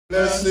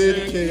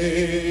Blessed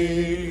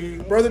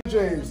King. Brother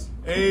James.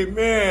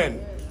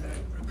 Amen.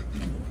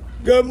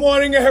 Good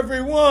morning,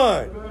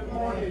 everyone. Good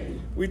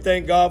morning. We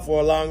thank God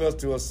for allowing us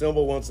to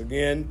assemble once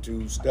again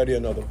to study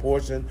another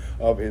portion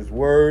of His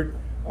Word.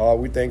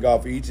 We thank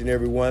God for each and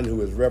every one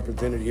who is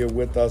represented here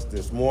with us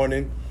this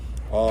morning.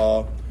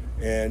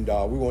 And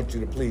we want you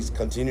to please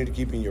continue to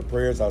keep in your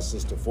prayers our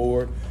Sister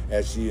Ford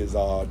as she is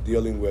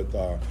dealing with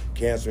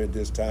cancer at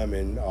this time,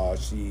 and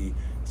she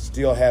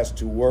still has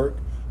to work.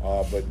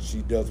 But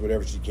she does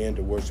whatever she can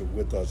to worship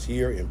with us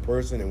here in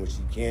person, and when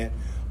she can't,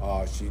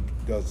 she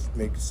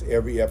makes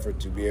every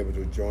effort to be able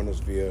to join us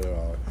via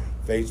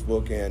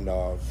Facebook and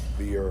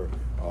via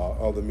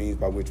other means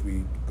by which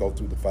we go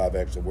through the 5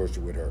 acts of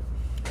worship with her.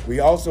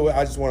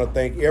 I just want to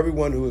thank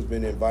everyone who has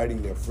been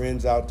inviting their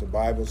friends out to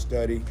Bible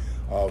study,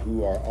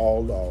 who are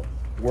all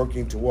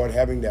working toward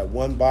having that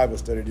one Bible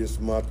study this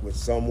month with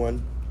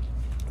someone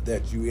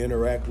that you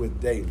interact with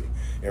daily.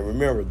 And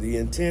remember, the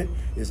intent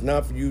is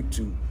not for you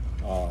to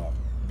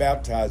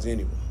baptize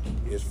anyone.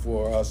 It's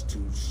for us to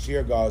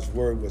share God's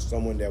word with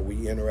someone that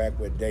we interact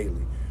with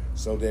daily,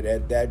 so that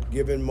at that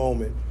given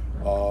moment,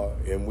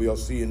 and we'll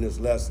see in this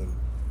lesson,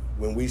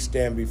 when we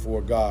stand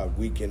before God,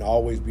 we can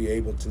always be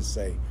able to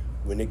say,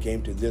 when it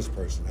came to this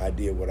person, I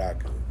did what I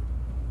could.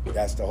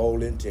 That's the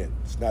whole intent.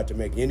 It's not to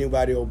make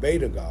anybody obey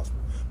the gospel,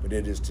 but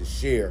it is to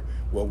share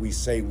what we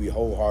say we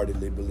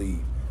wholeheartedly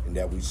believe and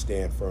that we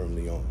stand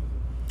firmly on.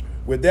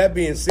 With that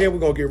being said, we're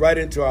going to get right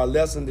into our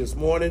lesson this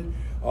morning.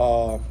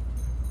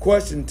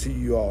 Question to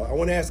you all. I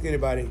want to ask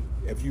anybody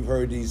if you've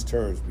heard these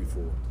terms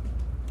before.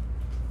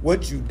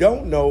 What you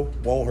don't know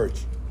won't hurt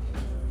you.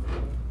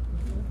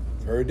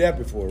 Heard that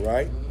before,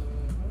 right?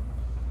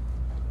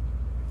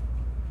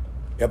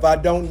 If I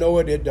don't know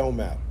it, it don't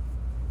matter.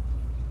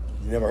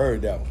 You never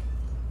heard that one.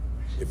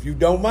 If you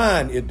don't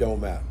mind, it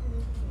don't matter.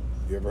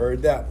 You ever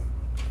heard that one?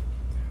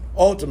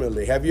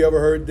 Ultimately, have you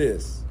ever heard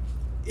this?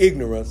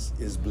 Ignorance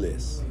is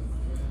bliss.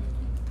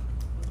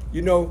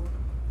 You know,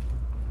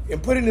 in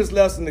putting this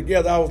lesson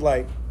together, I was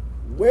like,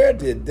 where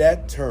did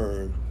that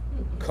term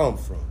come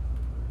from?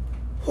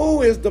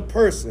 Who is the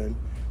person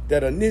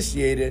that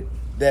initiated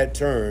that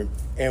term,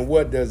 and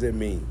what does it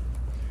mean?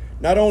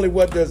 Not only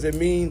what does it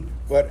mean,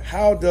 but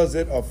how does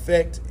it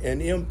affect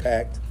and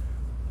impact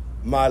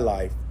my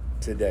life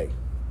today?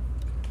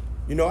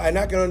 You know, and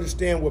I can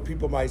understand what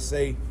people might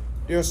say.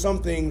 There are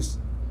some things,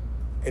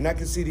 and I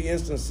can see the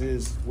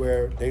instances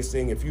where they're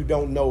saying if you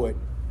don't know it,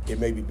 it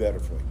may be better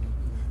for you.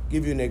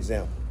 Give you an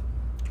example.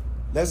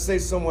 Let's say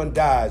someone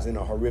dies in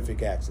a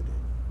horrific accident.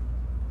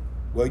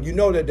 Well, you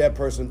know that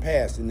person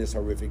passed in this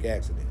horrific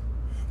accident,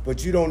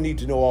 but you don't need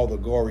to know all the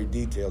gory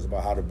details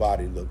about how the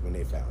body looked when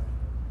they found it.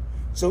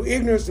 So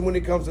ignorance when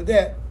it comes to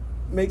that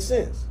makes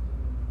sense.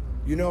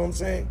 You know what I'm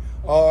saying?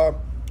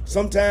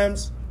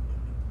 Sometimes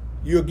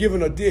you're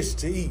given a dish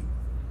to eat,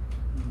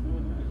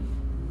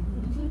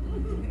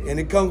 and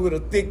it comes with a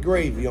thick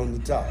gravy on the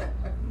top.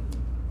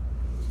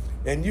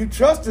 And you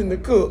trusting the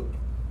cook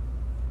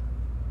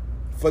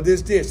for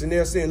this dish, and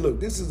they're saying, look,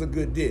 this is a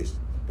good dish,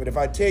 but if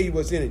I tell you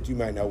what's in it, you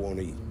might not want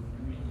to eat it.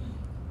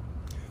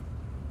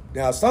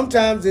 Now,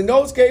 sometimes in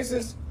those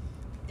cases,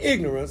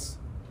 ignorance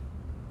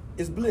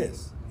is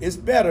bliss. It's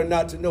better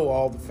not to know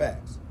all the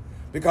facts.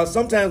 Because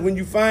sometimes when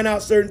you find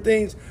out certain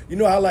things, you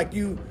know how like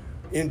you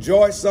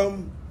enjoy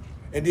something,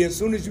 and then as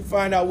soon as you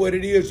find out what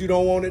it is, you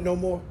don't want it no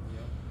more?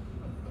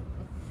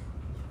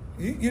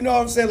 You know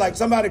what I'm saying? Like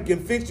somebody can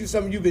fix you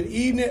something, you've been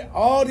eating it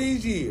all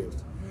these years,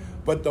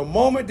 but the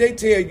moment they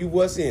tell you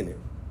what's in it,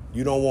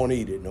 you don't want to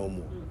eat it no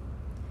more.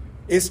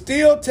 It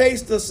still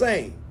tastes the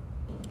same,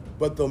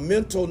 but the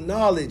mental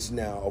knowledge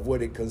now of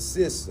what it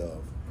consists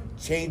of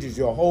changes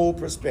your whole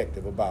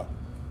perspective about it.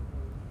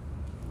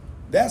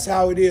 That's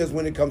how it is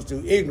when it comes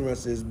to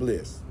ignorance is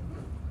bliss.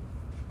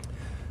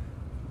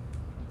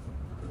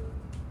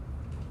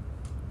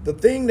 The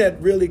thing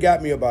that really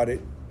got me about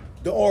it,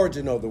 the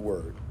origin of the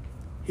word.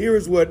 Here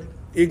is what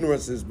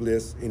ignorance is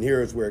bliss, and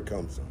here is where it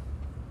comes from.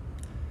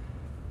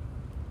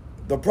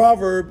 The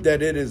proverb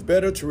that it is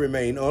better to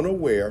remain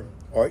unaware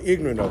or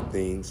ignorant of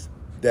things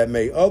that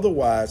may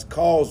otherwise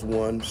cause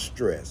one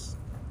stress.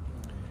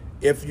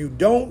 If you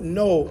don't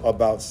know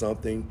about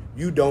something,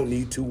 you don't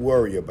need to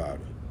worry about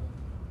it.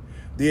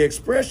 The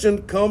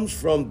expression comes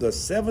from the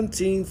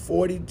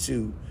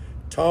 1742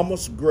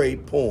 Thomas Gray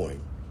poem,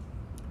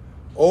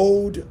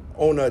 Ode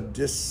on a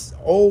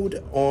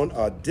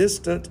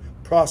Distant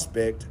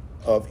Prospect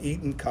of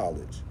Eton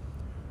College,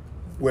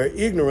 where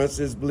ignorance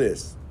is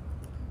bliss,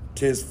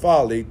 'tis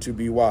folly to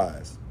be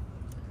wise.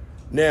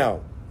 Now,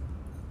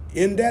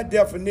 in that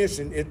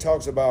definition, it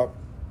talks about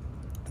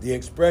the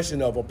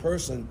expression of a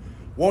person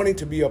wanting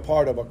to be a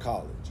part of a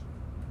college,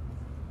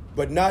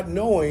 but not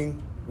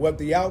knowing what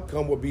the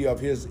outcome would be of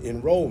his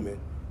enrollment.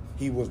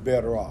 He was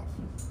better off.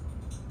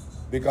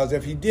 Because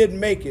if he didn't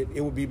make it,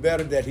 it would be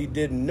better that he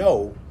didn't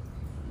know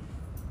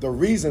the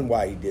reason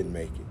why he didn't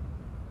make it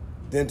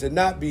than to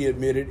not be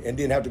admitted and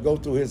then have to go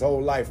through his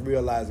whole life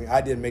realizing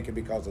I didn't make it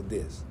because of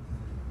this.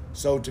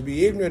 So to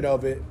be ignorant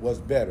of it was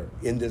better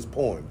in this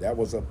poem. That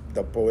was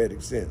the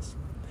poetic sense.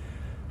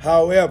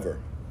 However,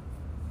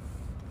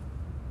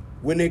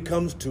 when it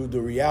comes to the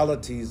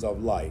realities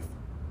of life,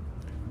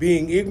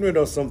 being ignorant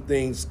of some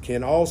things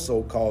can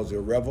also cause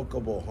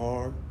irrevocable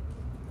harm,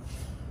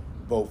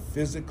 both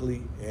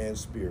physically and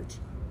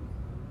spiritually.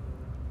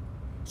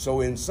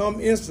 So in some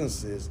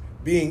instances,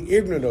 being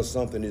ignorant of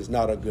something is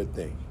not a good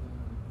thing.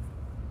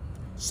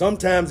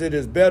 Sometimes it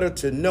is better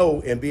to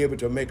know and be able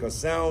to make a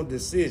sound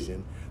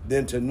decision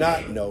than to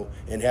not know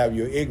and have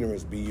your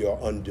ignorance be your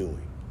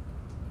undoing.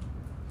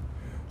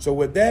 So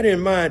with that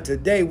in mind,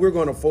 today we're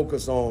going to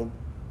focus on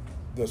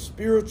the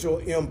spiritual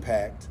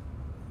impact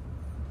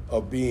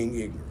of being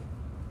ignorant.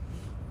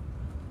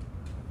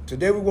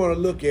 Today we're going to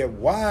look at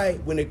why,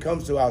 when it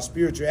comes to our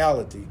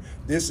spirituality,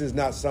 this is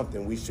not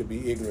something we should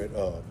be ignorant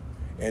of.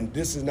 And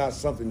this is not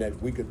something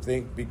that we could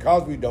think,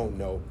 because we don't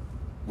know,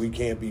 we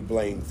can't be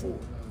blamed for.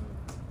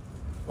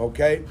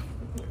 Okay?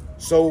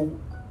 So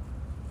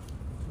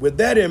with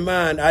that in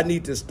mind, I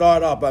need to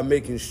start off by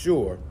making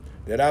sure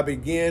that I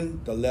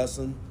begin the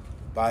lesson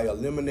by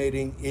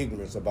eliminating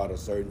ignorance about a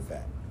certain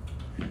fact.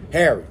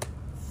 Harry,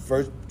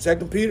 2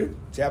 Peter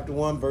chapter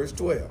 1, verse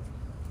 12.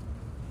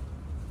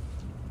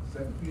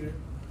 2 Peter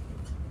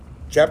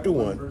chapter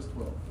 1. verse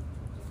 12.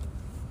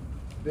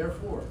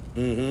 Therefore,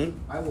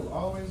 I will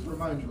always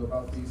remind you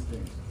about these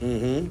things,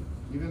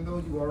 even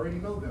though you already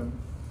know them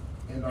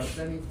and are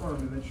standing firm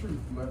in the truth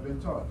you have been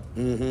taught.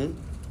 And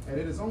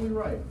it is only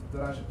right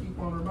that I should keep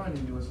on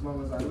reminding you as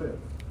long as I live.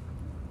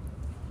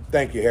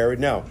 Thank you, Harry.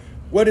 Now,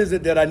 what is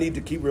it that I need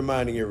to keep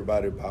reminding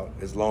everybody about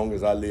as long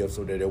as I live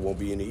so that there won't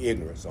be any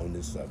ignorance on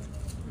this subject?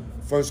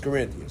 1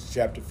 Corinthians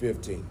chapter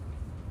 15.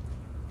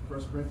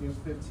 1 Corinthians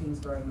 15,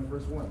 starting in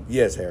verse 1.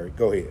 Yes, Harry,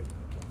 go ahead.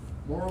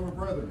 Moreover,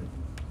 brethren,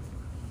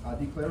 I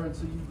declare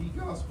unto you the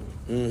gospel,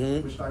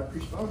 which I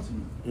preached unto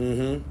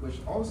you, which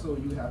also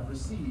you have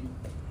received,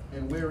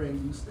 and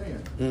wherein you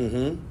stand,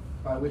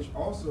 by which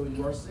also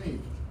you are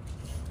saved,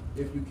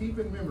 if you keep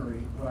in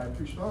memory what I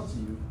preached unto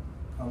you,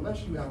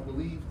 unless you have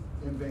believed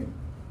in vain.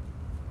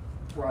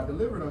 For I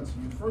delivered unto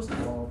you first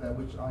of all that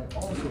which I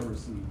also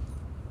received,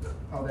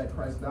 how that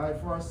Christ died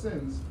for our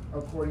sins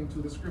according to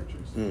the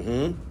Scriptures,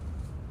 and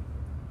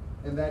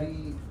that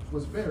he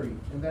was buried,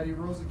 and that he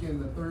rose again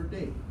the third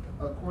day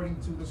according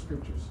to the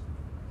Scriptures.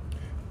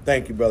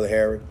 Thank you, Brother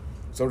Harry.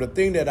 So the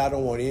thing that I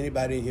don't want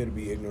anybody in here to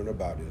be ignorant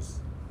about is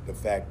the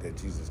fact that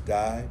Jesus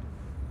died,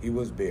 he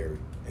was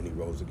buried, and he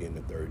rose again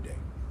the third day.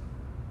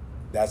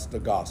 That's the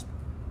gospel.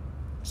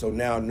 So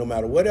now, no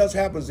matter what else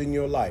happens in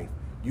your life,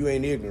 you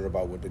ain't ignorant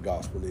about what the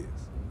gospel is.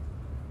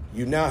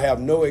 You now have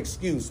no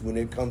excuse when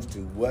it comes to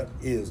what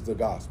is the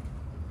gospel.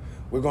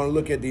 We're going to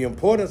look at the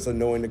importance of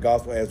knowing the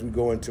gospel as we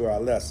go into our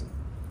lesson.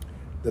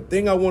 The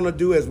thing I want to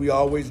do, as we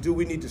always do,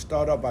 we need to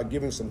start off by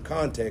giving some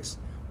context,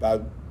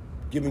 by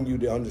giving you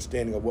the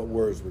understanding of what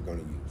words we're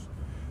going to use.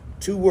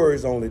 2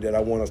 words only that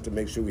I want us to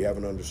make sure we have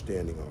an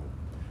understanding of.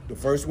 The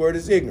first word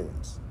is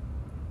ignorance.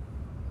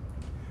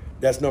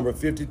 That's number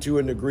 52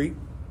 in the Greek.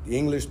 The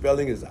English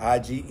spelling is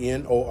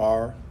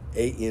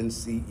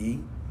Ignorance.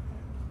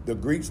 The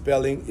Greek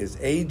spelling is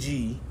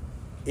Agnoia.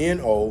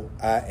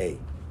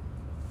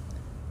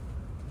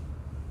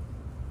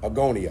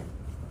 Agonia.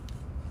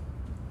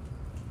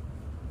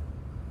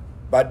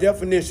 By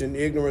definition,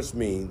 ignorance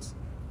means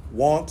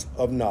want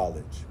of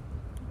knowledge.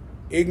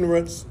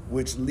 Ignorance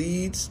which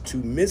leads to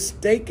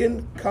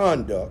mistaken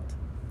conduct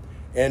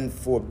and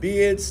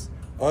forbids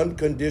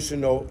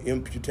unconditional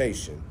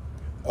imputation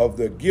of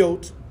the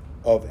guilt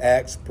of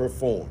acts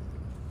performed.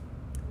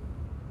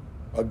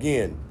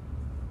 Again,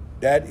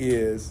 that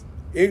is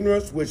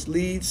ignorance which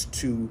leads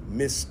to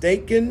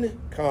mistaken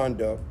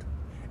conduct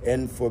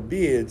and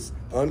forbids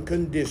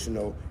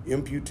unconditional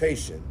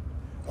imputation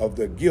of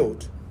the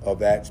guilt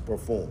of acts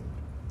performed.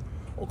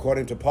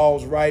 According to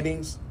Paul's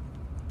writings,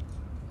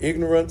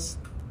 ignorance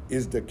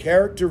is the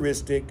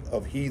characteristic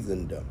of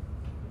heathendom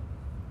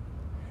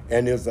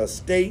and is a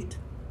state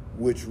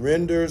which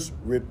renders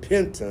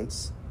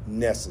repentance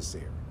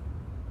necessary.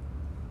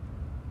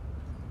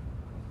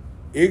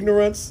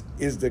 Ignorance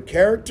is the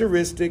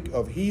characteristic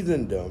of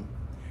heathendom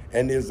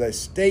and is a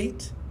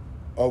state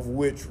of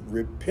which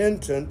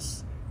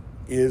repentance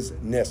is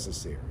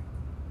necessary.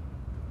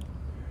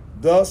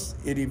 Thus,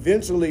 it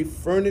eventually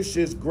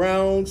furnishes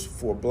grounds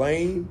for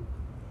blame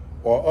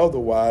or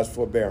otherwise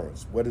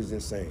forbearance. What is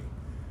it saying?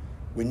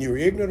 When you're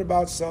ignorant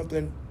about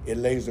something, it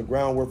lays the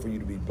groundwork for you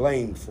to be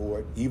blamed for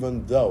it,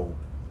 even though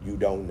you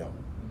don't know.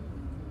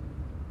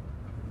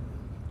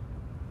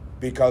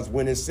 Because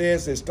when it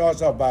says, it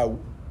starts off by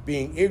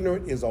being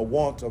ignorant is a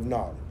want of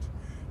knowledge,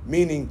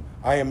 meaning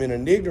I am in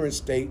an ignorant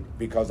state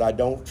because I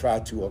don't try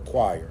to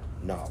acquire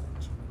knowledge.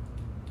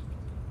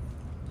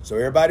 So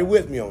everybody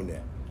with me on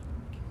that?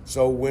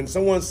 So when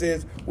someone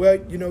says, well,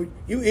 you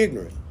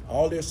ignorant,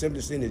 all they're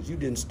simply saying is you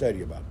didn't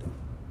study about that.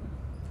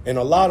 And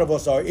a lot of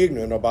us are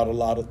ignorant about a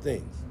lot of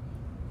things.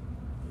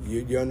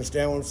 You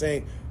understand what I'm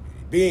saying?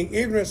 Being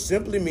ignorant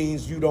simply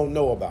means you don't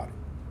know about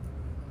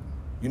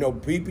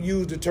it. People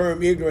use the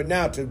term ignorant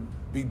now to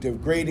be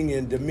degrading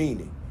and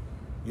demeaning.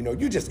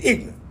 You're just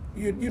ignorant.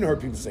 You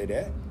heard people say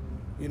that.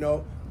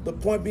 the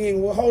point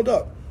being, well, hold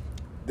up.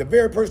 The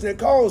very person that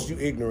calls you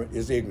ignorant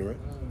is ignorant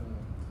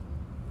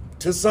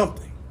to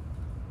something.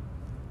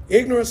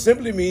 Ignorance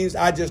simply means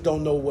I just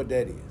don't know what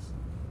that is.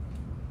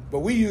 But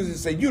we usually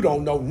say you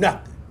don't know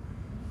nothing.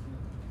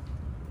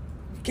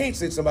 You can't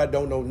say somebody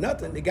don't know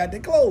nothing. They got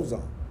their clothes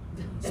on.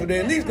 So they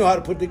at least know how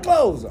to put their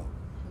clothes on.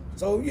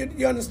 So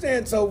you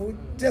understand? So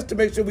just to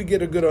make sure we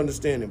get a good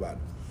understanding about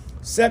it.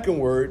 Second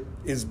word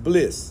is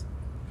bliss.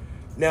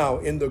 Now,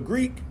 in the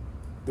Greek,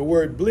 the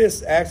word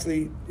bliss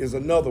actually is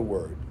another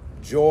word,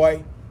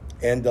 joy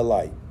and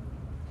delight.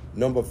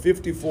 Number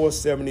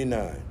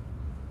 5479,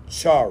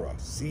 chara,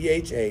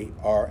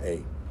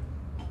 C-H-A-R-A.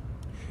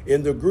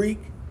 In the Greek,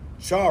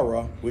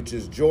 chara, which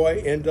is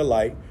joy and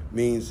delight,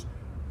 means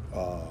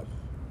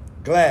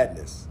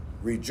gladness,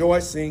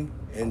 rejoicing,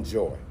 and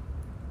joy.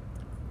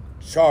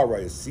 Chara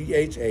is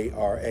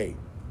C-H-A-R-A.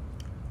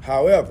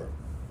 However,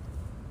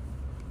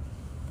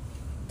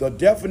 the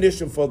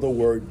definition for the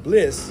word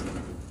bliss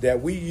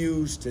that we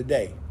use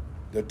today,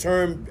 the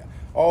term,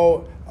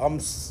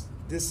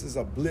 this is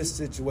a bliss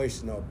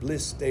situation, a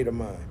bliss state of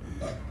mind.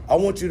 I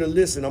want you to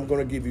listen. I'm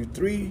going to give you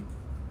 3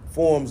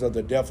 forms of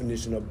the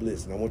definition of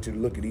bliss, and I want you to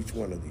look at each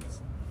one of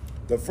these.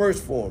 The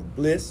first form,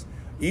 bliss,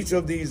 each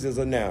of these is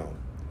a noun.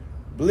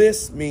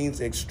 Bliss means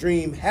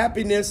extreme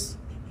happiness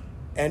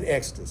and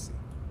ecstasy.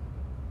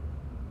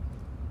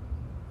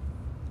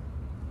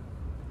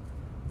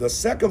 The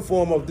second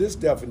form of this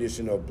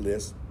definition of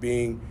bliss,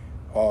 being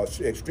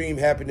extreme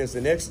happiness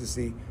and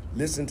ecstasy,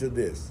 listen to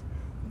this.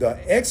 The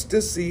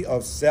ecstasy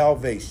of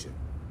salvation,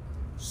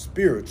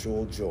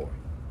 spiritual joy.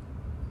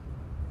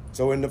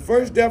 So in the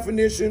first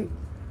definition,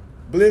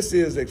 bliss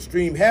is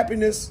extreme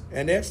happiness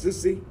and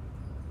ecstasy.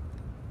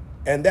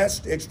 And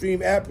that's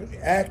extreme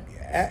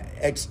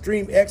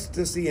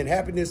ecstasy and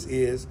happiness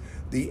is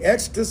the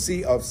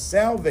ecstasy of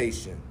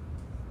salvation,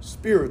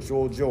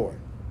 spiritual joy.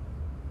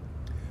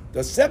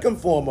 The second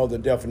form of the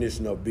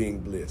definition of being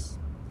bliss,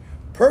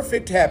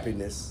 perfect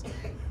happiness,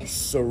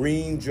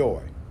 serene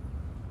joy.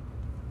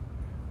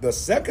 The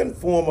second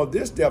form of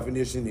this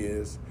definition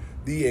is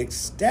the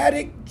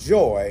ecstatic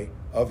joy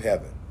of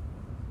heaven.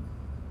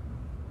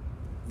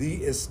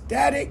 The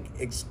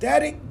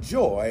ecstatic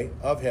joy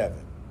of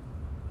heaven.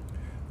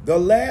 The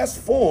last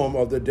form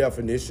of the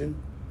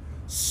definition,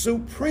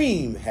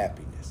 supreme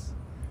happiness.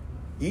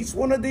 Each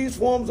one of these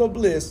forms of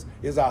bliss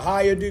is a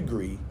higher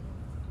degree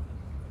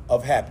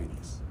of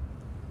happiness.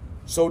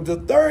 So the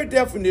third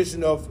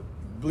definition of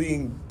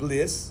being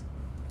bliss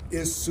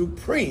is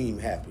supreme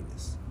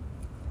happiness,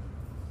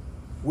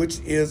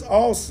 which is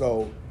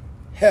also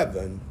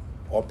heaven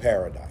or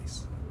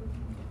paradise.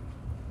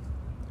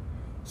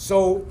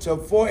 So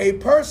for a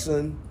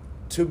person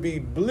to be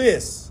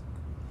bliss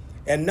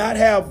and not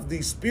have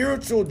the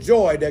spiritual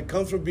joy that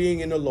comes from being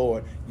in the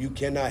Lord, you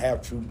cannot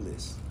have true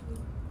bliss.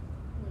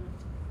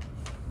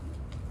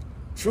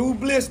 True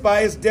bliss, by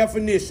its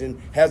definition,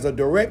 has a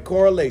direct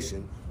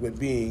correlation with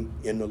being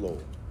in the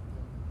Lord.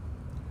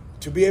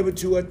 To be able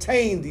to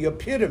attain the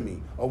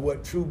epitome of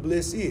what true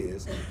bliss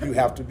is, you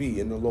have to be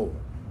in the Lord.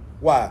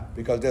 Why?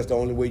 Because that's the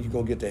only way you're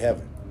going to get to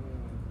heaven.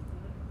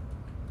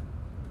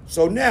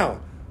 So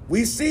now,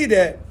 we see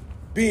that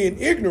being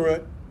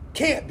ignorant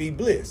can't be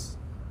bliss.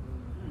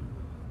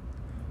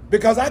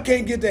 Because I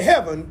can't get to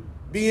heaven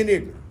being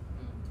ignorant.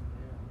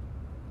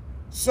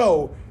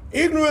 So,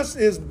 ignorance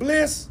is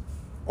bliss.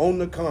 On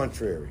the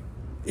contrary,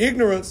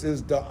 ignorance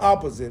is the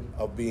opposite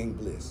of being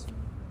bliss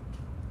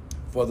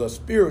for the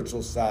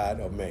spiritual side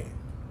of man.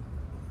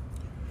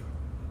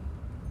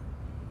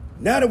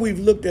 Now that we've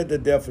looked at the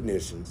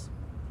definitions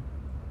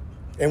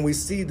and we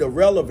see the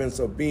relevance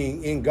of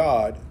being in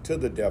God to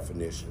the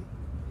definition,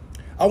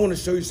 I want to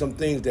show you some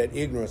things that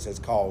ignorance has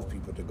caused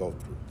people to go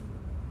through.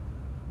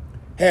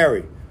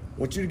 Harry, I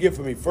want you to get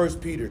for me 1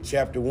 Peter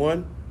chapter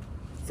 1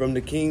 from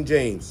the King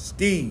James.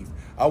 Steve,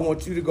 I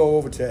want you to go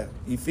over to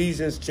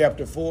Ephesians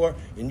chapter 4,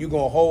 and you're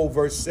going to hold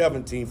verse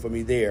 17 for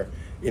me there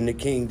in the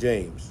King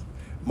James.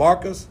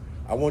 Marcus,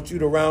 I want you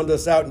to round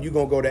us out, and you're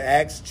going to go to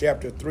Acts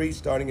chapter 3,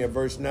 starting at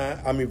verse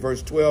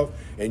 12,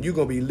 and you're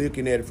going to be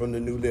looking at it from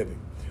the New Living.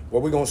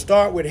 Well, we're going to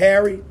start with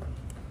Harry.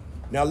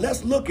 Now,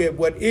 let's look at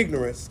what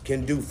ignorance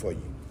can do for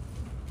you.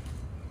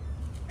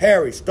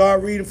 Harry,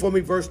 start reading for me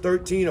verse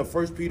 13 of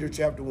 1 Peter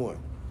chapter 1.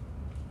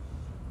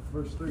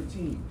 Verse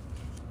 13.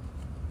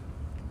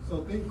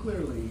 So think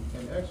clearly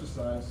and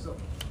exercise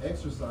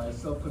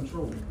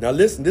self-control. Now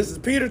listen, this is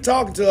Peter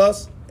talking to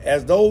us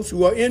as those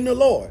who are in the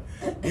Lord.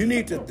 You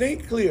need to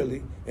think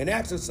clearly and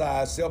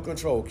exercise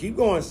self-control. Keep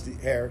going,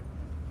 Harry.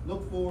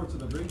 Look forward to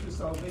the greater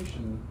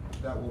salvation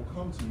that will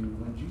come to you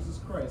when Jesus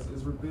Christ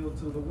is revealed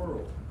to the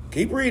world.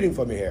 Keep reading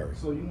for me, Harry.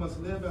 So you must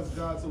live as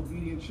God's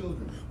obedient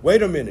children.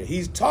 Wait a minute.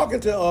 He's talking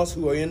to us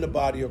who are in the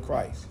body of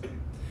Christ.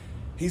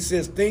 He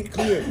says, think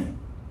clearly.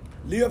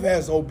 Live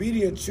as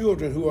obedient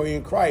children who are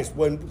in Christ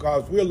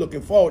because we're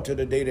looking forward to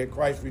the day that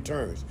Christ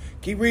returns.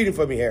 Keep reading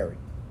for me, Harry.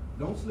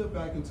 Don't slip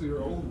back into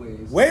your old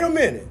ways. Wait a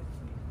minute.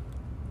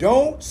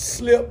 Don't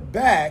slip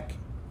back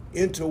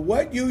into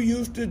what you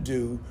used to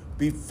do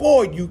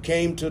before you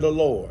came to the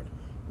Lord.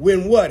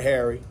 When what,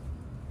 Harry?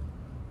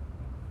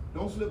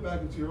 Don't slip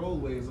back into your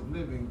old ways of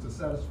living to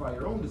satisfy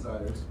your own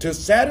desires. To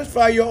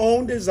satisfy your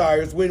own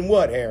desires when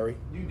what, Harry?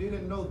 You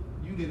didn't know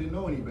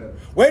any better.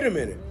 Wait a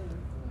minute.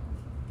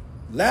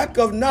 Lack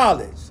of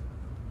knowledge.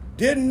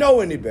 Didn't know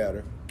any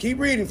better. Keep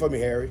reading for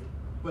me, Harry.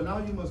 But now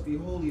you must be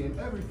holy in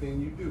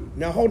everything you do.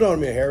 Now, hold on a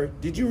minute, Harry.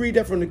 Did you read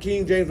that from the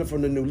King James or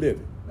from the New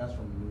Living? That's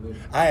from the New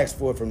Living. I asked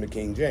for it from the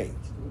King James.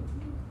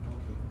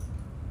 Okay.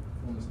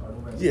 Want me to start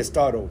over? Yeah,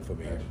 start over for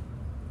me, Harry.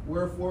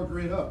 Wherefore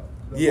gird up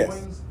the Yes.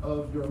 loins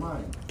of your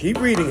mind.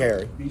 Keep reading,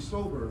 Harry. Be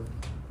sober,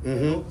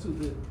 and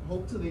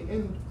hope to the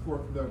end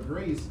for the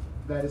grace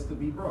that is to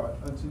be brought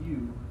unto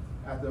you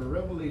at the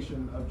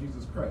revelation of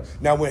Jesus Christ.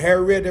 Now, when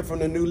Harry read that from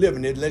the New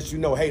Living, it lets you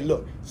know, hey,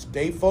 look,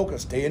 stay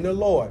focused, stay in the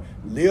Lord.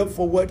 Live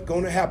for what's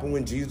going to happen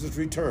when Jesus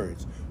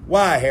returns.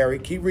 Why, Harry?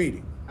 Keep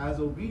reading. As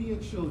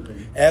obedient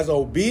children, As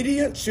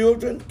obedient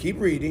children, keep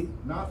reading.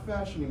 not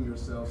fashioning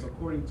yourselves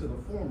according to the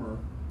former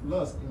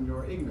lust in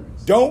your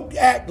ignorance. Don't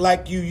act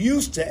like you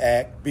used to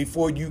act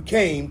before you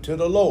came to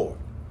the Lord.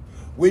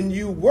 When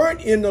you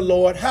weren't in the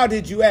Lord, how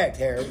did you act,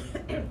 Harry?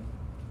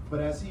 But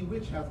as he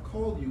which hath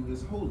called you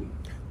is holy,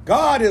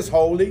 God is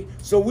holy,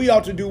 so we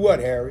ought to do what,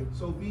 Harry?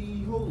 so be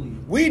ye holy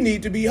We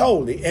need to be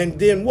holy. And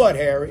then what,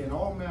 Harry? in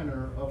all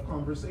manner of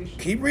conversation.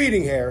 Keep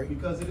reading, Harry.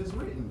 Because it is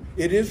written,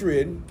 It is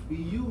written. be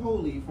you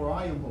holy, for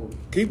I am holy.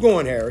 Keep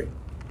going, Harry.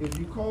 If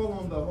you call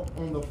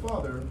on the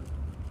Father,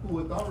 who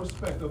without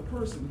respect of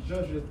person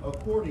judgeth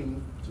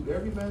according to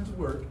every man's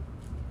work,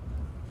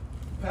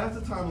 pass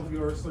the time of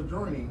your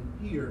sojourning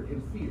here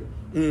in fear.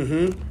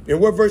 And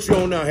what verse you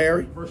on now,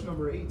 Harry? Verse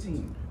number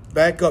 18.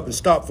 Back up and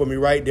stop for me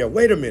right there.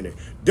 Wait a minute.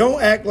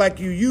 Don't act like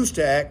you used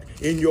to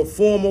act in your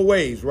former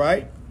ways,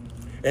 right?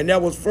 And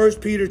that was 1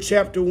 Peter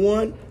chapter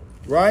 1,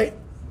 right?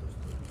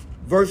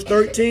 Verse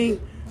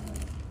 13.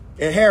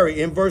 And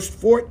Harry, in verse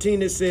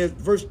 14 it says,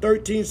 verse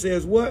 13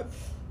 says what?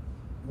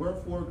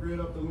 Wherefore gird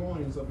up the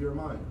loins of your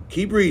mind.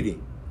 Keep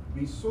reading.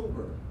 Be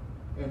sober,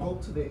 and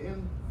hope to the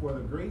end for the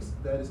grace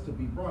that is to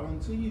be brought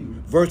unto you.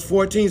 Verse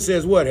 14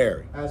 says what,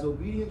 Harry? As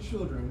obedient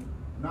children,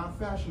 not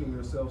fashioning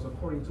yourselves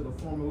according to the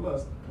former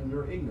lust in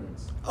your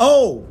ignorance.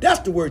 Oh, that's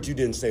the word you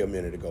didn't say a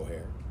minute ago,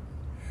 Harry.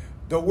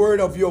 The word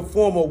of your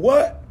former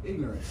what?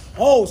 Ignorance.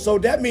 Oh, so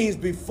that means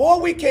before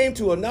we came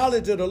to a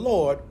knowledge of the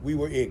Lord, we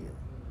were ignorant.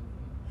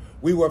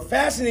 We were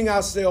fashioning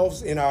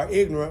ourselves in our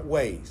ignorant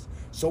ways.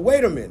 So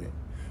wait a minute.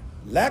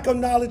 Lack of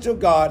knowledge of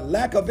God,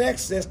 lack of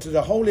access to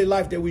the holy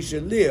life that we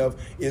should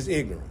live is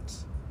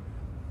ignorance.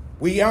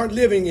 We aren't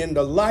living in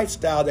the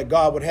lifestyle that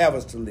God would have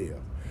us to live.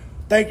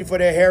 Thank you for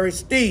that, Harry.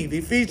 Steve,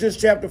 Ephesians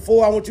chapter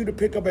 4, I want you to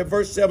pick up at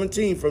verse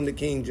 17 from the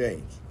King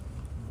James.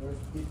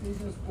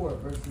 Ephesians 4,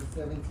 verses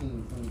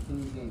 17 from the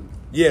King James.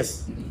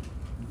 Yes.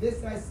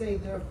 This I say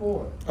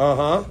therefore,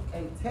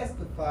 and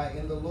testify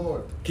in the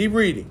Lord, Keep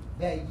reading.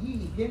 that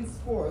ye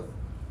henceforth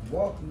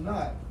walk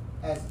not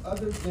as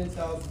other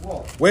Gentiles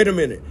walk. Wait a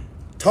minute.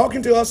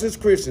 Talking to us as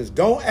Christians,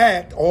 don't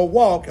act or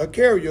walk or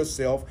carry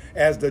yourself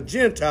as the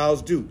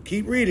Gentiles do.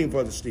 Keep reading,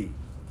 Brother Steve.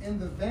 In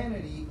the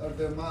vanity of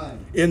their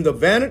mind, In the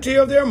vanity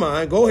of their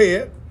mind, go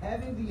ahead.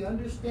 having the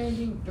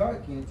understanding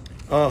darkened,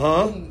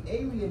 being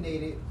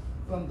alienated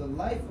from the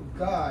life of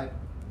God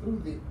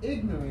through the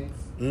ignorance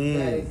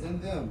that is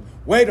in them.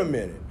 Wait a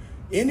minute.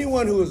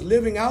 Anyone who is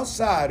living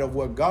outside of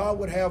what God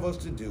would have us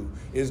to do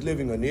is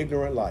living an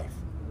ignorant life.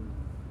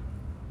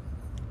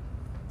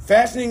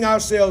 Fashioning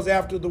ourselves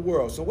after the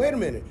world. So wait a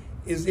minute.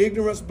 Is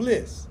ignorance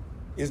bliss?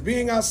 Is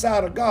being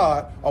outside of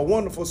God a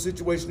wonderful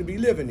situation to be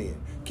living in?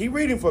 Keep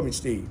reading for me,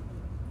 Steve.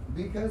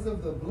 Because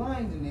of the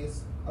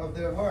blindness of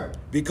their heart,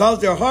 Because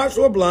their hearts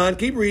were blind.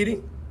 Keep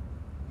reading.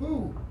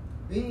 who,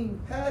 being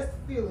past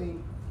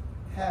feeling,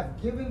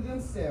 have given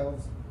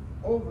themselves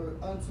over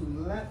unto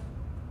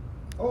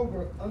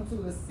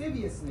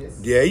lasciviousness,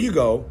 There you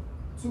go.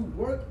 to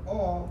work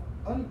all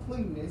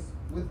uncleanness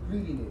with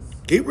greediness.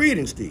 Keep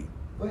reading, Steve.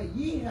 But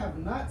ye have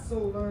not so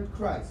learned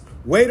Christ.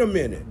 Wait a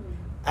minute.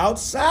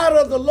 Outside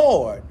of the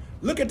Lord,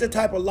 look at the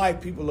type of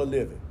life people are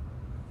living.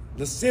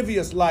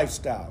 Lascivious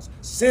lifestyles,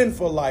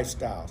 sinful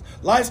lifestyles,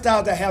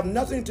 lifestyles that have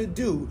nothing to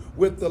do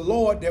with the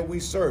Lord that we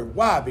serve.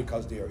 Why?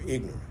 Because they are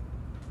ignorant.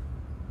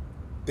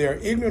 They're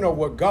ignorant of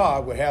what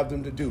God would have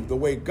them to do, the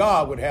way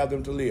God would have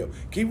them to live.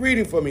 Keep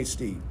reading for me,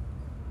 Steve.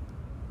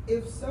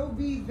 If so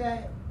be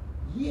that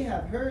ye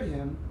have heard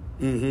him,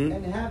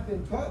 and have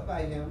been taught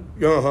by him,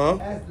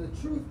 as the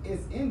truth is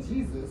in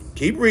Jesus,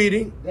 Keep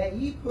reading. that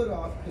ye put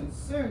off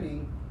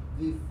concerning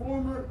the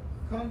former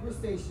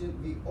conversation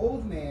the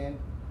old man,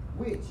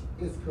 which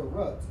is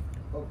corrupt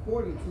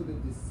according to the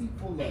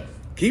deceitful lust,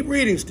 Keep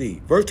reading,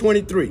 Steve. Verse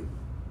 23.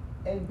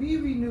 and be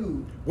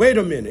renewed. Wait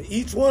a minute.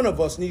 Each one of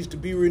us needs to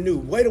be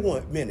renewed. Wait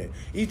a minute.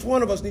 Each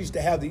one of us needs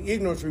to have the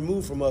ignorance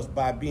removed from us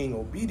by being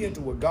obedient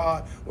to what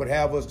God would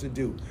have us to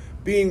do.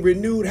 Being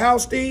renewed, how,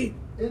 Steve?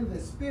 In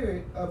the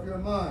spirit of your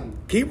mind,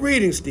 Keep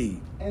reading, Steve.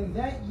 and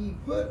that ye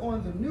put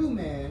on the new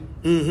man,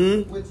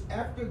 which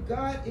after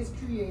God is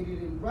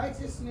created in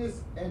righteousness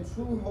and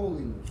true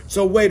holiness.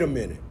 So wait a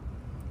minute.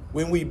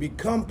 When we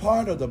become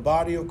part of the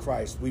body of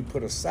Christ, we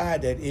put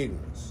aside that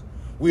ignorance.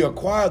 We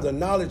acquire the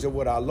knowledge of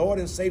what our Lord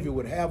and Savior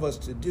would have us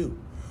to do.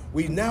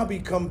 We now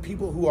become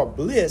people who are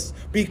bliss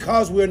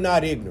because we're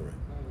not ignorant.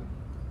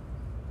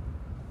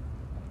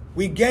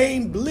 We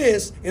gain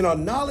bliss in our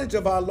knowledge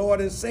of our Lord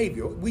and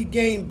Savior. We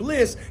gain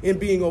bliss in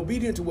being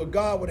obedient to what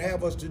God would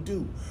have us to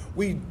do.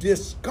 We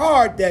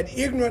discard that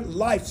ignorant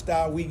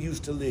lifestyle we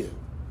used to live.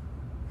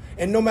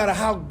 And no matter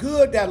how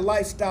good that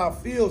lifestyle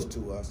feels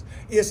to us,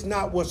 it's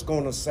not what's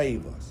going to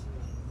save us.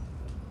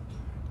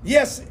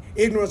 Yes,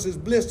 ignorance is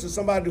bliss to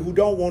somebody who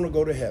don't want to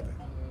go to heaven,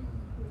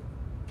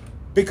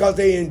 because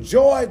they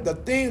enjoyed the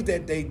things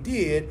that they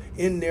did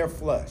in their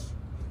flesh.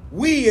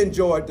 We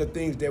enjoyed the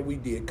things that we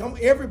did. Come,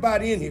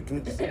 everybody in here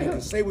you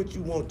can say what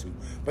you want to,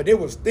 but there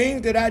was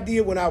things that I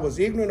did when I was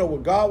ignorant of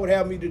what God would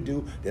have me to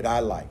do that I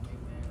liked.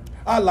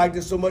 I liked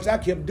it so much I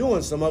kept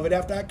doing some of it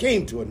after I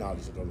came to a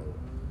knowledge of the Lord.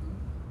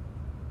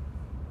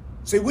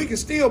 See, we can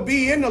still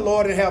be in the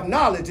Lord and have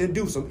knowledge and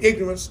do some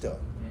ignorant stuff.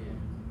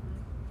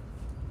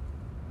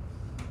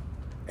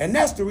 And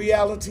that's the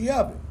reality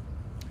of it.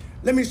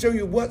 Let me show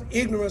you what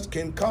ignorance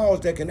can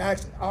cause that can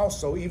actually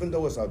also, even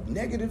though it's a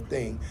negative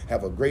thing,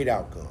 have a great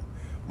outcome.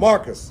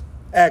 Marcus,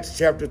 Acts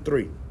chapter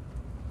 3.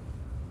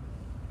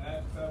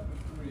 Acts chapter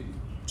 3.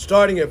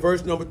 Starting at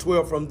verse number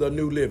 12 from the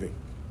New Living.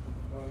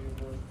 Starting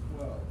at verse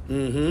 12.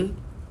 Mm-hmm.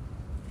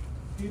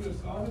 Peter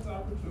saw his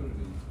opportunity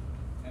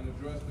and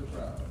addressed the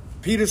crowd.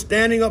 Peter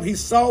standing up, he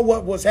saw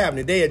what was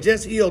happening. They had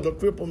just healed a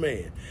crippled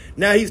man.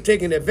 Now he's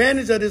taking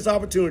advantage of this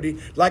opportunity.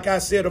 Like I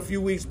said a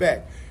few weeks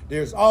back,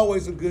 there's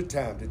always a good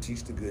time to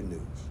teach the good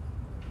news.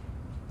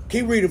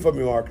 Keep reading for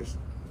me, Marcus.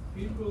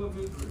 People of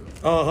Israel,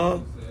 Uh-huh.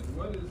 he said,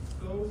 what is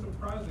so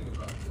surprising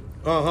about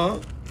this? Uh-huh.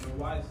 And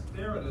why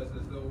stare at us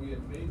as though we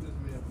had made this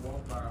man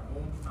walk by our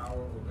own power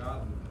or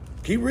godliness?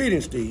 Keep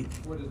reading, Steve.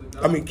 For it is the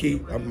God of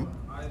Keith. Abraham,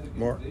 Isaac,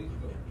 Mark. and Jacob,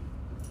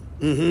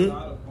 Mm-hmm.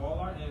 God of all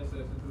our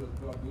ancestors, who has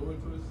brought glory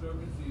to his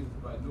servant Jesus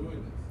by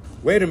doing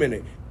this. Wait a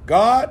minute.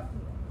 God,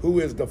 who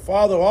is the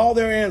Father of all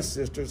their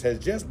ancestors, has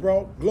just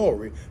brought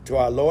glory to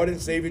our Lord and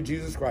Savior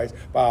Jesus Christ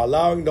by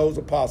allowing those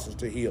apostles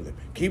to heal him.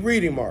 Keep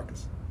reading,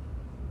 Marcus.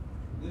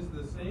 This is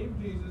the same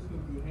Jesus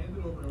whom you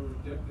handed over and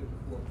rejected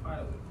before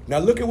Pilate. Now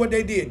look at what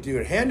they did. You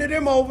handed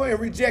him over and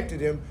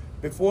rejected him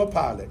before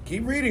Pilate.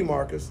 Keep reading,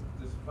 Marcus.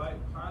 Despite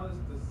Pilate's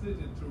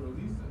decision to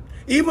release him.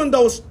 Even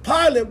though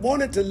Pilate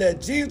wanted to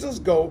let Jesus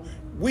go,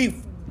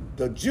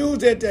 the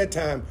Jews at that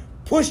time,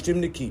 pushed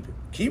him to keep him.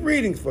 Keep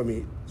reading for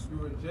me. You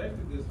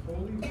rejected this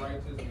holy,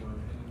 righteous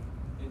one,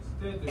 and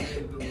instead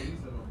demanded the release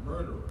of a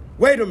murderer.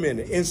 Wait a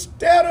minute.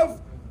 Instead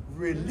of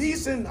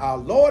releasing our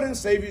Lord and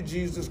Savior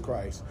Jesus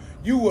Christ,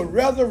 you would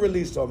rather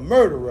release a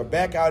murderer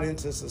back out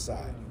into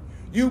society.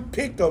 You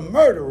picked a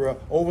murderer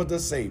over the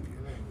Savior.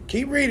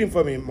 Keep reading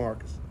for me,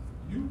 Marcus.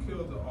 You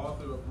killed the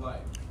author of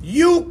life.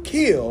 You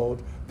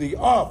killed the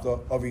author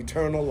of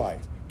eternal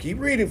life. Keep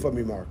reading for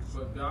me, Marcus.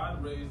 But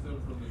God raised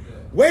him from the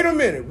dead. Wait a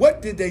minute.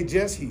 What did they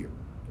just hear?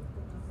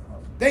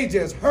 They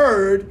just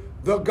heard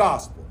the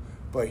gospel.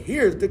 But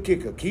here's the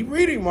kicker. Keep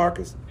reading,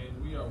 Marcus.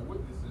 And we are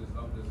witnesses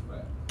of this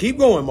fact. Keep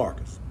going,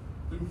 Marcus.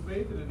 Through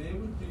faith in the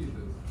name of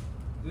Jesus,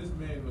 this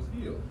man was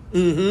healed.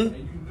 Mm-hmm.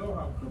 And you know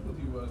how crippled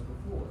he was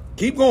before.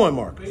 Keep going,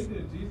 Marcus. Faith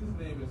in Jesus'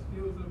 name has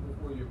healed him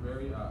before your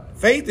very eyes.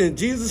 Faith in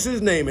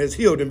Jesus' name has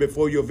healed him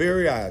before your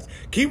very eyes.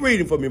 Keep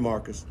reading for me,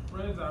 Marcus.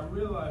 Friends, I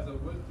realize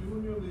that what you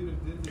and your leaders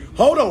did to Jesus.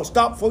 Hold on.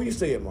 Stop before you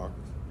say it, Marcus.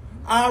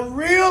 I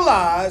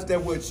realize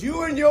that what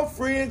you and your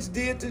friends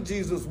did to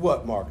Jesus,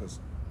 what, Marcus?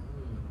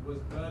 Was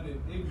done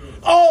in ignorance.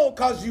 Oh,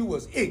 because you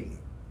was ignorant.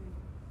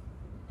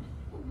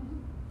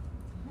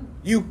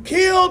 You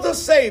killed the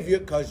Savior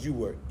because you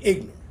were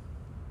ignorant.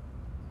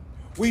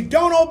 We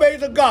don't obey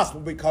the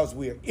gospel because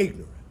we are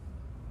ignorant.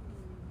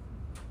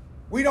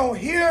 We don't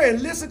hear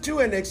and listen to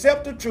and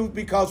accept the truth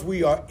because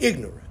we are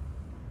ignorant.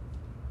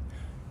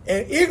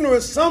 And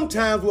ignorance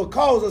sometimes will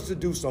cause us to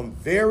do some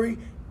very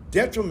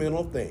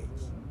detrimental things.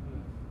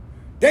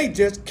 They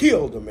just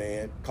killed a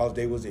man because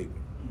they was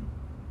ignorant.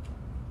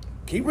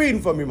 Keep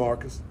reading for me,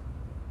 Marcus.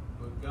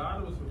 But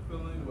God was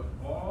fulfilling what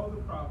all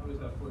the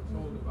prophets have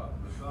foretold about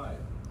the Messiah.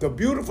 The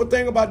beautiful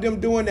thing about them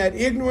doing that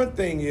ignorant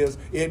thing is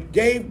it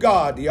gave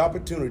God the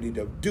opportunity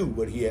to do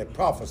what he had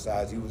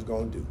prophesied he was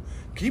going to do.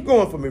 Keep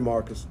going for me,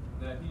 Marcus.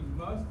 That he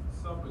must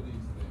suffer these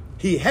things.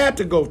 He had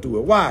to go through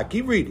it. Why?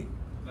 Keep reading.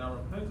 Now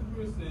repent of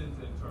your sins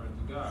and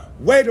turn to God.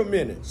 Wait a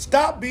minute.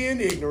 Stop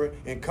being ignorant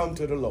and come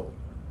to the Lord.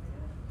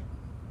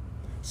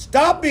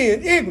 Stop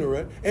being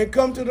ignorant and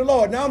come to the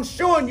Lord. Now I'm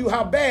showing you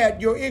how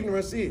bad your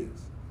ignorance is.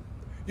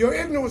 Your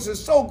ignorance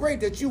is so great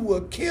that you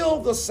will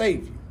kill the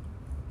Savior.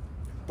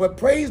 But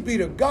praise be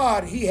to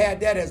God, he had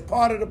that as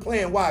part of the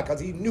plan. Why? Because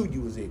he knew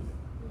you was ignorant.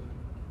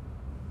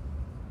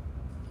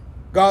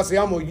 God said,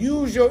 I'm going to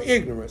use your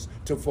ignorance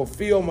to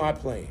fulfill my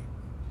plan.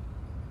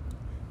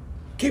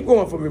 Keep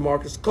going for me,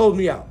 Marcus. Close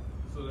me out.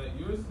 So that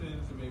your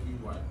sins may be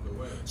wiped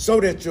away. So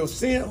that your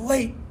sin,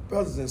 wait,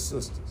 brothers and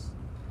sisters.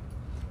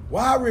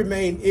 Why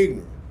remain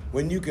ignorant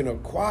when you can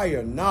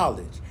acquire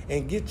knowledge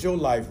and get your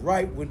life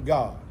right with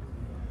God?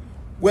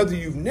 whether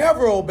you've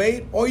never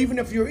obeyed or even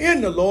if you're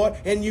in the Lord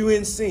and you're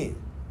in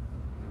sin.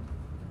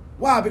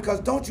 Why? Because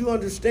don't you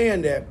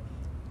understand that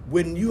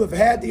when you have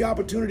had the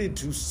opportunity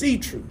to see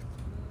truth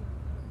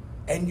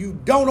and you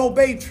don't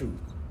obey truth,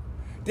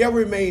 there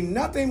remain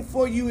nothing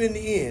for you in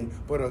the end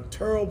but a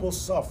terrible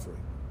suffering.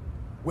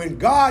 When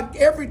God,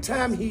 every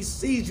time he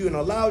sees you and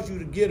allows you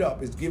to get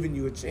up, is giving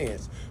you a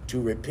chance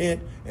to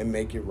repent and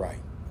make it right.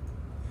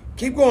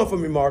 Keep going for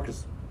me,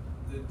 Marcus.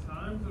 The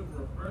times of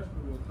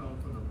refreshment will come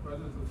from the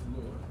presence of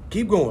the Lord.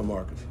 Keep going,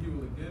 Marcus. And he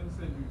will again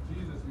send you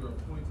Jesus, your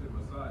appointed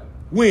Messiah.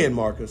 When,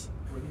 Marcus?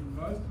 For he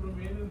must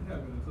remain in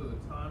heaven until the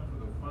time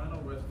for the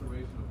final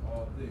restoration of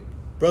all things.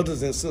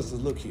 Brothers and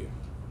sisters, look here.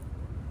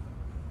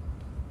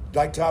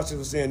 Like Tasha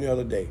was saying the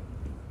other day,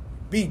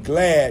 be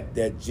glad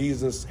that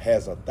Jesus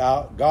has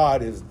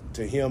God is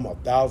to him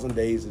 1,000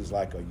 days is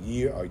like a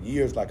year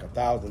is like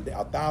 1,000 days.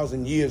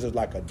 1,000 years is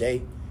like a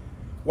day.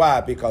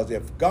 Why? Because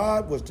if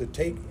God was to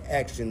take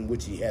action,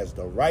 which he has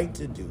the right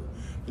to do,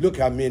 look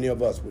how many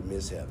of us would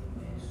miss heaven.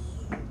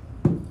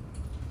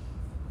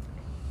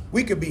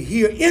 We could be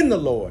here in the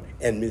Lord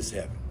and miss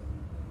heaven.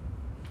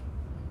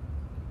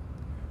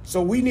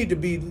 So we need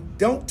to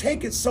don't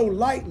take it so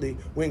lightly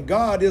when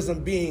God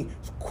isn't being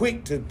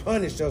quick to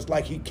punish us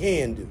like he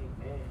can do.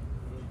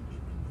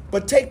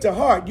 But take to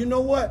heart, you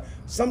know what?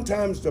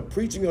 Sometimes the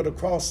preaching of the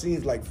cross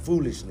seems like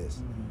foolishness.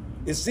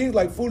 It seems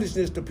like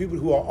foolishness to people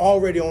who are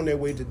already on their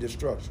way to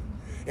destruction.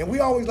 And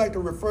we always like to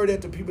refer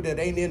that to people that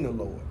ain't in the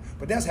Lord.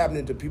 But that's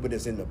happening to people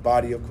that's in the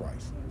body of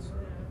Christ.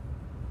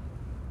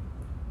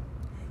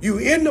 You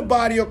in the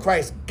body of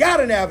Christ, got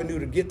an avenue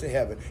to get to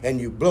heaven,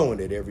 and you blowing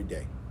it every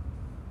day.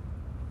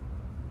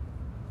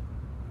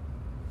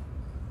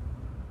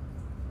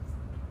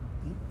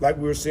 Like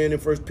we were saying in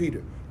 1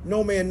 Peter,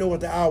 no man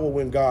knoweth the hour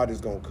when God is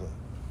going to come.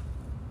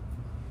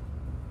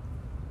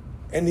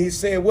 And he's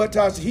saying, what,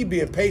 Tasha? He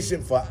being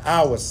patient for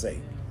our sake.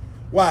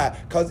 Why?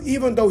 Because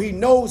even though he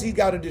knows he's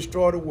got to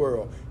destroy the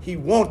world, he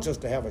wants us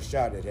to have a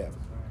shot at heaven.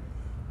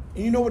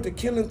 And you know what the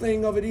killing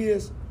thing of it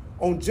is?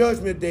 On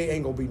Judgment Day,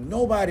 ain't going to be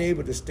nobody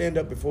able to stand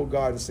up before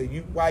God and say,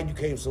 why you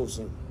came so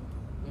soon?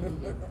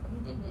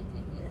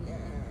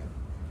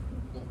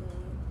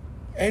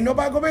 Ain't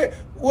nobody going to be,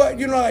 what,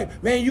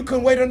 like, man, you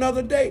couldn't wait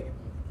another day.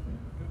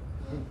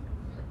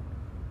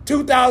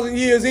 2,000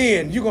 years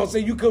in, you're going to say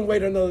you couldn't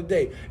wait another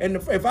day. And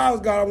if I was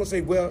God, I'm going to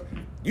say, well,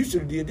 you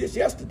should have did this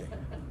yesterday.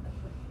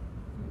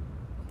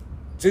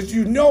 Since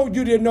you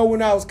didn't know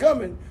when I was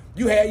coming,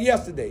 you had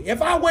yesterday.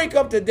 If I wake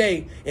up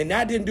today and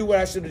I didn't do what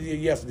I should have did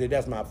yesterday,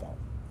 that's my fault.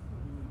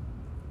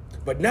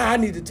 But now I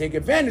need to take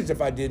advantage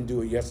if I didn't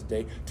do it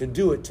yesterday to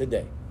do it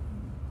today.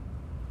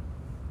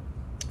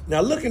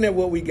 Now looking at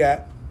what we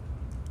got,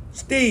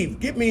 Steve,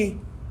 get me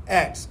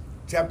Acts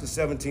chapter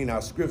 17,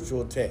 our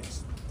scriptural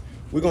text.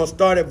 We're going to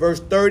start at verse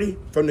 30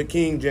 from the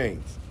King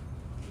James.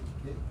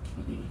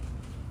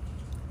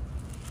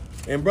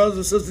 And brothers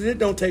and sisters, it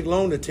don't take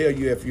long to tell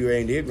you if you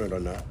ain't ignorant or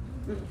not.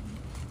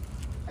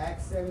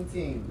 Acts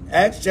 17.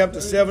 Acts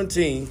chapter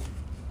 17.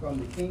 From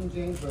the King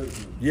James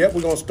Version. Yep,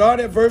 we're going to start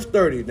at verse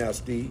 30 now,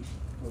 Steve.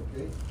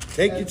 Okay.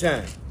 Take your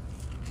time.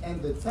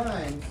 And the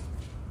times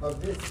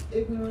of this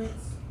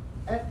ignorance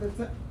at the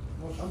time.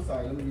 Well, I'm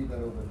sorry, let me read that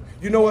over.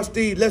 You know what,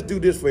 Steve? Let's do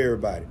this for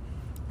everybody.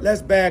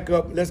 Let's back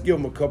up. Let's give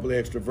them a couple of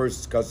extra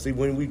verses because, see,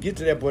 when we get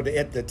to that point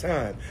at the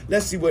time,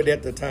 let's see what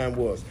at the time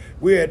was.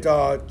 We're at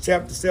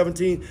chapter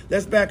 17.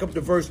 Let's back up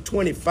to verse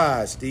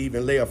 25, Steve,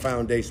 and lay a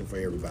foundation for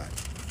everybody.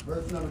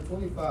 Verse number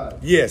 25.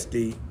 Yes,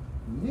 Steve.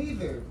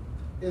 Neither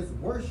is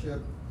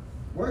worship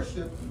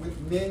with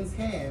men's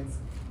hands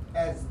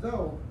as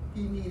though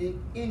he needed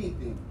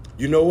anything.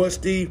 You know what,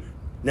 Steve?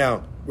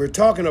 Now, we're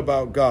talking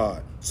about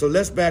God. So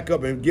let's back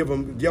up and give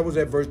them, that was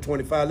at verse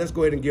 25. Let's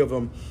go ahead and give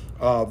them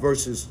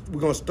verses. We're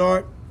going to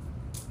start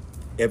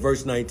at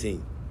verse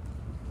 19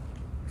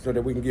 so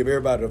that we can give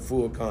everybody the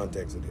full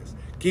context of this.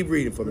 Keep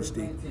reading for me,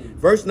 Steve. 19.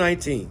 Verse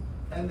 19.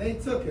 And they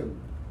took him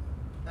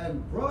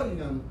and brought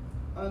him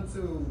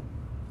unto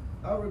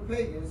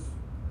Areopagus.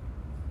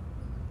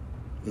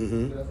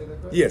 Mm-hmm. Did I say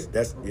that correct? Yes,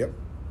 that's, okay. Yep.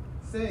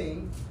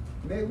 Saying,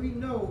 may we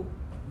know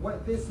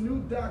what this new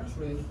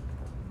doctrine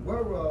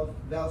whereof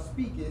thou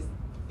speakest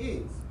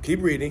is.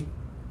 Keep reading.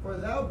 For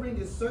thou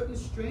bringest certain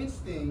strange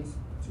things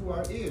to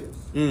our ears.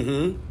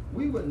 Mm-hmm.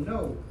 We would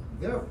know,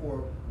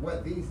 therefore,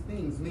 what these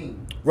things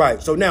mean.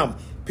 Right. So now,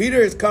 Peter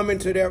is coming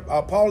to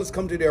Paul has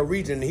come to their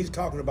region, and he's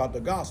talking about the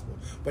gospel.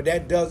 But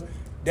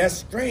that's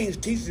strange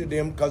teaching to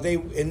them because they,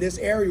 in this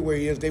area where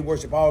he is, they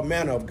worship all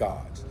manner of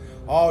gods,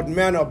 all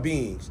manner of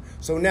beings.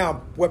 So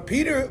now, what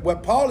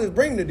Paul is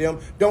bringing to them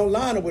don't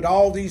line up with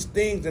all these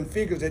things and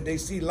figures that they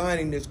see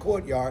lining this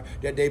courtyard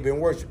that they've been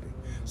worshiping.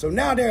 So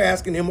now they're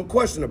asking him a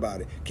question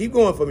about it. Keep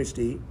going for me,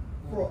 Steve.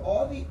 For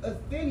all the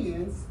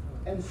Athenians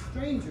and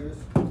strangers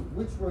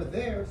which were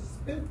there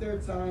spent their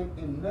time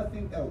in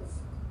nothing else,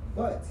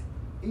 but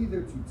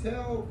either to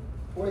tell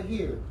or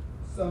hear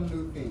some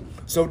new thing.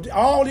 So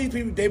all these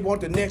people, they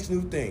want the next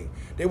new thing.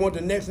 They want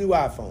the next new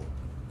iPhone.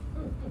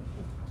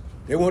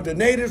 They want the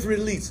latest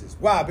releases.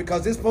 Why?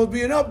 Because it's supposed to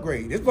be an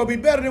upgrade. It's supposed to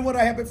be better than what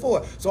I had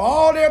before. So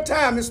all their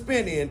time is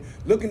spent in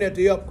looking at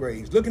the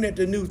upgrades, looking at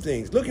the new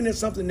things, looking at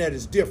something that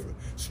is different,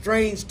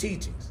 strange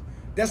teachings.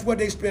 That's what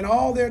they spend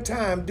all their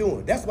time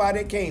doing. That's why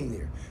they came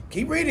there.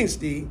 Keep reading,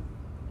 Steve.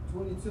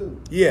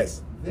 22.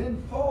 Yes.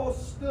 Then Paul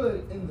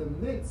stood in the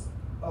midst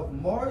of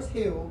Mars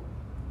Hill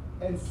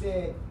and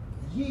said,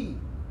 Ye,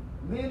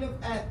 men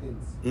of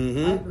Athens,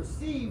 I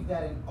perceive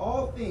that in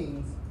all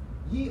things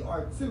ye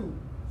are too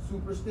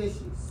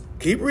superstitious.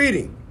 Keep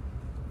reading.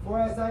 For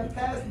as I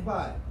passed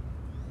by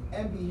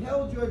and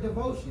beheld your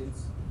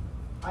devotions,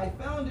 I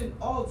found an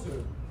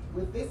altar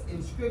with this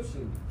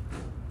inscription,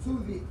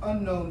 To the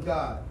unknown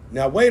God.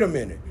 Now, wait a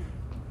minute.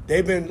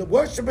 They've been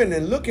worshiping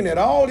and looking at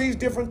all these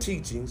different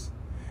teachings.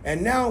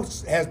 And now,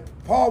 as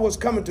Paul was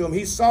coming to him,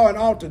 he saw an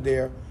altar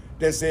there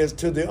that says,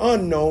 To the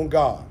unknown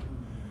God.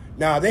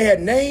 Now, they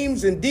had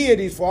names and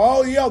deities for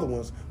all the other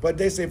ones, but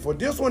they say, for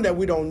this one that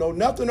we don't know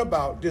nothing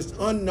about, this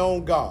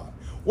unknown God.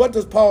 What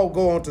does Paul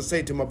go on to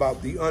say to him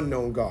about the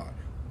unknown God?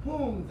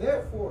 Whom,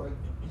 therefore,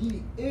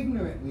 ye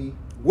ignorantly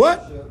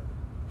What? worship.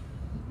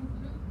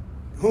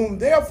 Whom,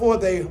 therefore,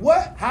 they,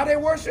 what? How they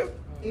worship?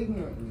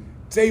 Ignorantly.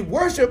 They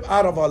worship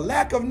out of a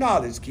lack of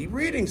knowledge. Keep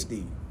reading,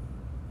 Steve.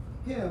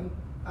 Him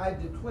I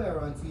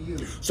declare unto you.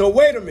 So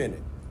wait a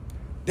minute.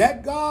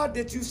 That God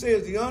that you say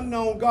is the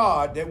unknown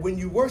God, that when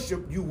you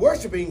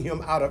worshiping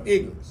him out of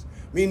ignorance,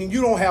 meaning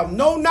you don't have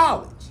no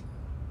knowledge.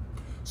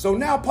 So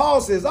now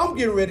Paul says, I'm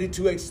getting ready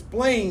to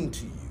explain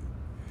to you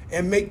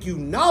and make you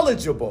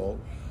knowledgeable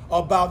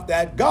about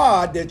that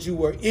God that you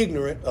were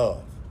ignorant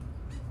of.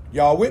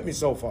 Y'all with me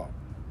so far?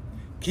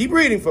 Keep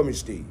reading for me,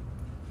 Steve.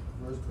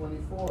 Verse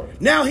 24.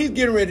 Now he's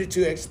getting ready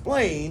to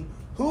explain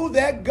who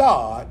that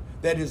God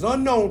that is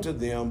unknown to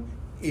them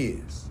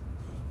is.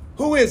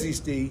 Who is he,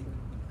 Steve?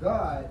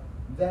 God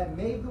that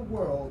made the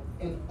world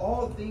and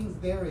all things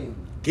therein,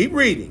 Keep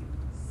reading.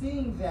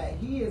 seeing that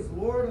he is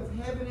Lord of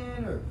heaven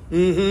and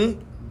earth,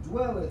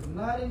 dwelleth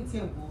not in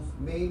temples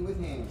made with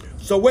hands.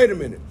 So wait a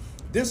minute.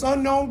 This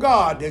unknown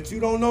God that you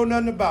don't know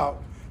nothing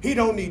about, he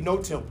don't need no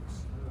temples.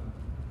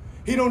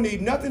 He don't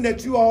need nothing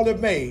that you all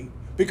have made,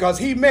 because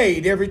he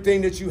made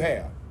everything that you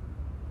have.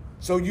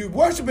 So you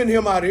worshiping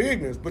him out of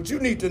ignorance, but you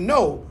need to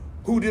know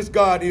who this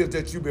God is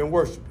that you've been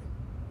worshiping.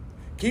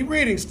 Keep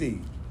reading,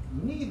 Steve.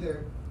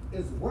 Neither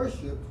is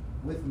worshipped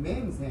with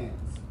men's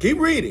hands, Keep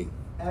reading.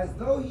 as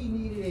though he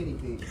needed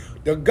anything.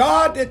 The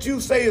God that you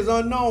say is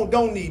unknown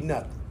don't need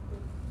nothing.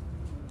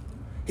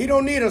 He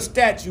don't need a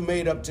statue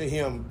made up to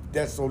him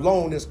that's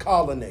alone as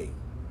colonnade.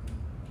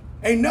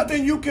 Ain't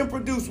nothing you can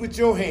produce with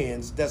your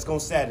hands that's going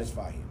to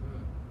satisfy him.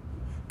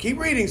 Keep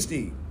reading,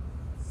 Steve.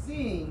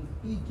 Seeing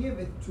he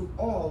giveth to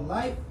all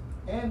life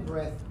and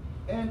breath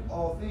and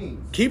all things,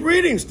 Keep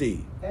reading,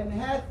 Steve. and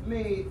hath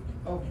made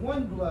of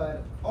one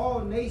blood all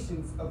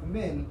nations of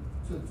men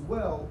to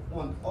dwell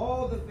on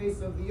all the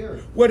face of the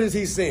earth. What is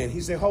he saying?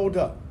 He said, hold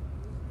up.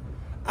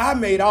 I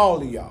made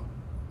all of y'all.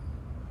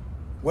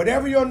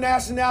 Whatever your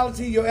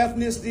nationality, your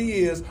ethnicity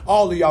is,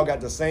 all of y'all got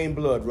the same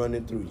blood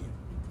running through you.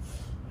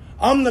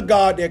 I'm the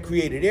God that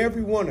created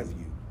every one of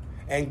you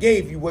and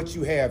gave you what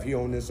you have here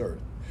on this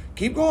earth.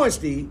 Keep going,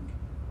 Steve.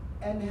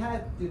 And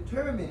hath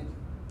determined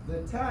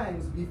the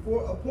times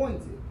before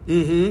appointed,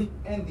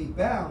 and the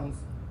bounds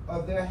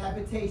of their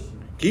habitation,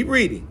 Keep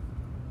reading.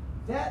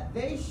 that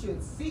they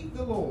should seek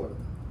the Lord,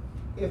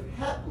 if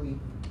haply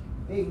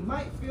they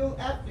might feel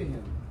after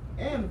him,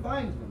 and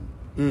find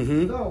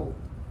him, though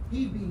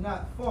he be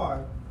not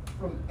far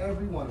from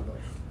every one of us.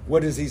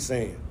 What is he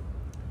saying?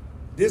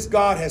 This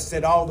God has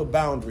set all the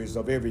boundaries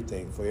of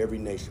everything for every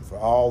nation, for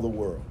all the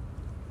world.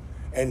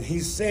 And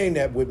he's saying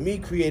that with me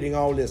creating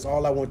all this,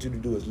 all I want you to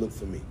do is look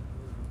for me.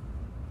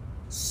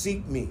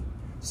 Seek me.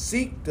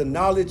 Seek the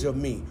knowledge of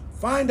me.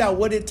 Find out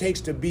what it takes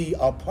to be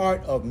a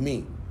part of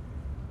me.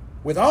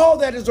 With all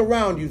that is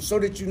around you, so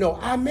that you know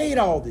I made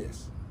all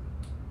this.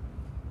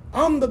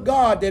 I'm the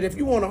God that if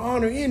you want to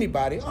honor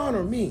anybody,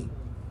 honor me.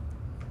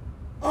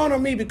 Honor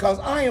me because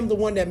I am the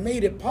one that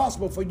made it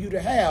possible for you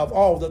to have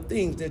all the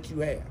things that you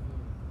have.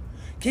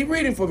 Keep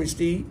reading for me,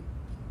 Steve.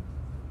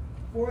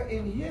 For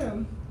in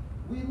him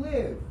we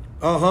live,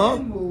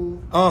 and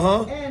move,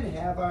 and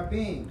have our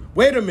being.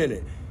 Wait a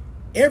minute.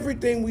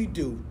 Everything we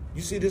do,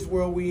 you see this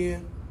world we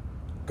in?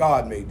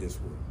 God made this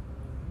world.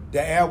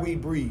 The air we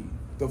breathe,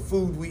 the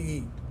food we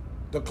eat,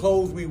 the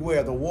clothes we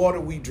wear, the water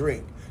we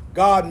drink.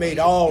 God made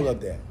all of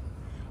that.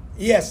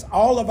 Yes,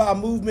 all of our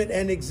movement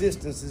and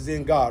existence is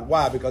in God.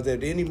 Why? Because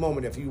at any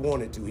moment, if he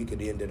wanted to, he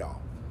could end it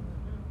all.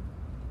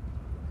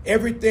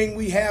 Everything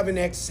we have and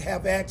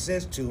have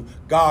access to,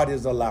 God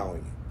is allowing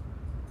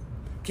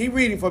it. Keep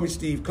reading for me,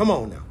 Steve. Come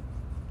on now.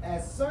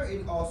 As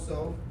certain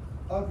also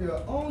of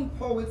your own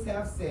poets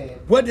have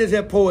said. What does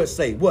that poet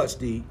say? What,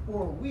 Steve?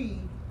 For we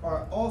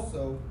are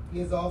also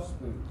his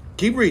offspring.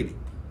 Keep reading.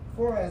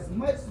 For as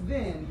much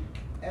then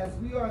as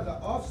we are the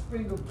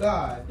offspring of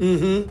God,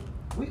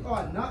 we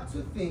ought not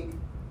to think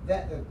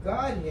that the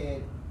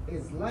Godhead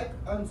is like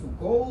unto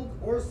gold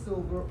or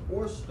silver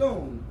or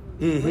stone,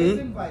 Mm-hmm.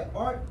 graven by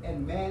art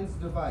and man's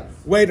device.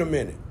 Wait a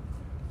minute.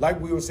 Like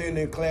we were saying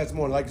in class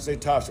morning, like you say,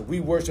 Tasha, we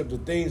worship the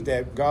things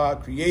that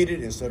God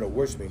created instead of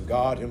worshiping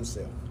God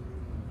himself.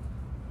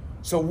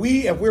 So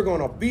if we're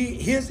going to be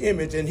his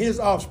image and his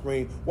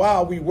offspring, why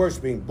are we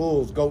worshiping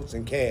bulls, goats,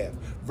 and calves,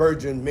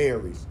 Virgin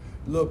Marys,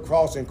 little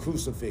cross and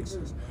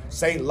crucifixes,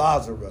 St.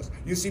 Lazarus?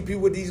 You see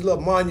people with these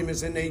little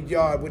monuments in their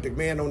yard with the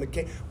man on the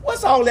cake.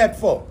 What's all that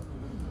for?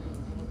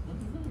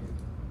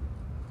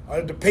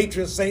 The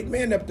patron saint,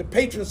 man, if the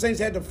patron saints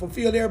had to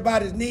fulfill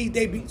everybody's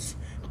needs,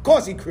 of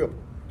course he crippled.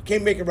 You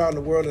can't make it around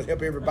the world and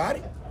help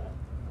everybody.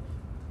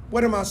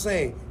 What am I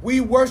saying?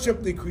 We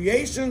worship the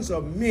creations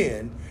of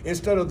men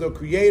instead of the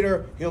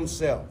creator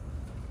himself.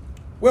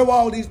 Where were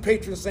all these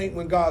patron saints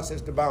when God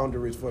sets the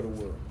boundaries for the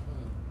world?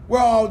 Where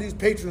are all these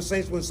patron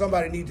saints when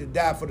somebody needs to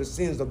die for the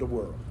sins of the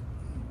world?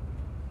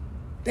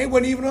 They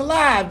weren't even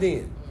alive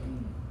then.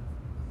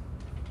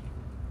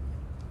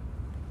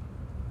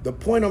 The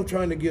point I'm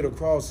trying to get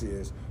across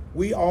is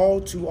we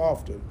all too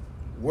often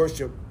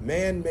worship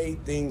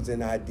man-made things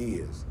and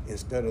ideas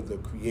instead of the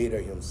creator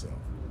himself,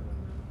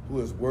 who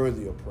is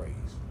worthy of praise.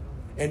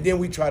 And then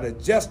we try to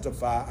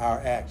justify our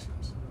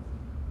actions.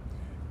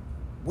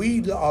 We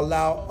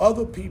allow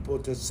other people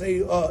to say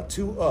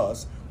to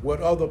us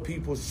what other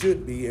people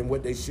should be and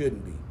what they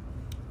shouldn't be.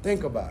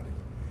 Think about it.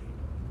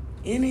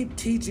 Any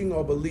teaching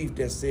or belief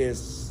that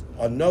says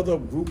another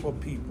group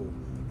of people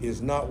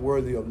is not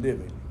worthy of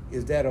living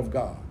is that of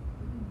God.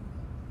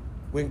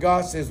 When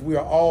God says we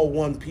are all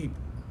one people.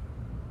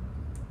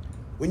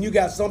 When you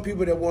got some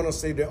people that want to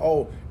say that,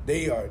 oh,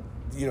 they are,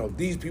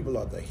 these people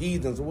are the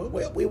heathens.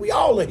 We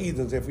all are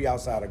heathens if we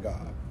outside of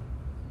God.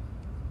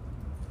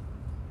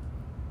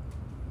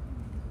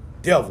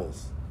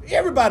 Devils.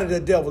 Everybody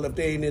the devil if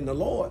they ain't in the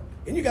Lord.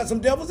 And you got some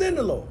devils in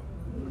the Lord.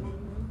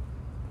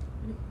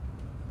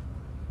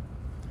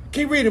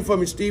 Keep reading for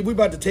me, Steve. We're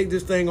about to take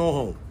this thing on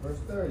home. Verse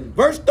 30.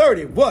 Verse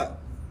 30, what?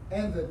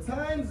 And the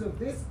times of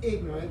this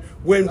ignorance.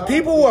 When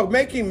people were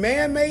making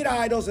man-made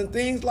idols and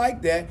things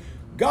like that,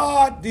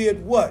 God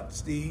did what,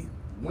 Steve?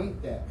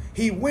 Winked at.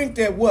 He winked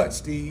at what,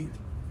 Steve?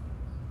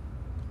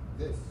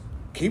 This.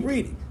 Keep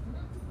reading.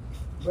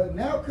 But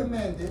now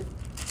commanded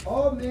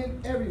all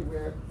men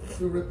everywhere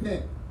to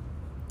repent.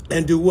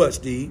 And do what,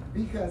 Steve?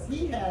 Because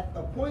he hath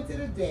appointed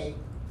a day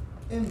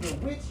in the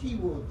which he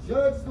will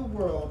judge the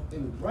world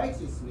in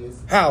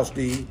righteousness. How,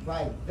 Steve?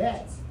 By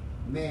that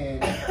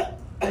man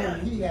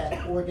whom he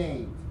hath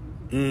ordained.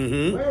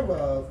 Mm-hmm.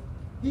 Whereof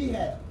he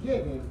hath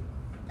given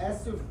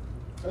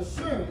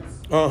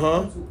assurance Uh-huh.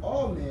 unto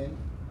all men,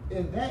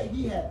 in that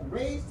he hath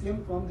raised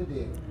him from the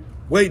dead.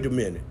 Wait a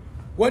minute.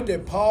 What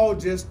did Paul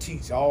just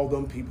teach all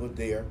them people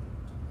there?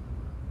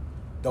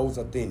 Those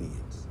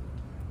Athenians.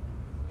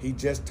 He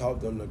just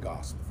taught them the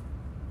gospel.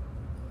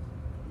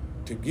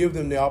 To give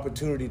them the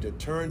opportunity to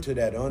turn to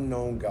that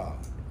unknown God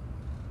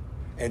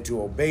and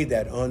to obey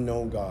that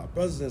unknown God.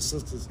 Brothers and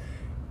sisters,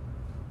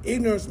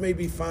 ignorance may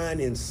be fine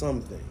in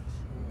some things.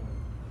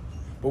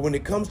 But when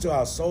it comes to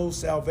our soul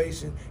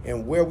salvation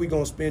and where we're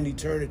going to spend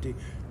eternity,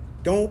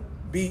 don't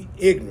be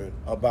ignorant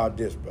about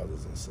this,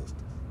 brothers and sisters.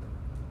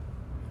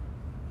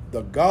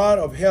 The God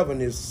of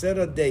heaven has set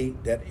a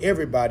date that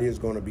everybody is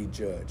going to be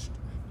judged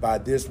by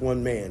this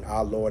one man,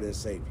 our Lord and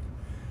Savior.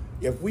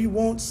 If we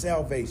want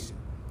salvation,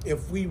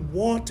 if we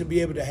want to be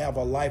able to have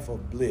a life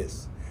of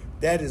bliss,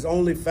 that is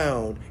only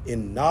found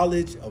in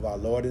knowledge of our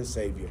Lord and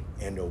Savior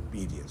and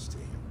obedience to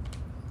him.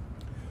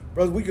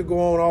 Brothers, we could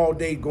go on all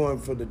day going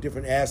for the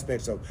different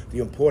aspects of the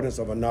importance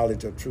of a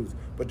knowledge of truth.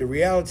 But the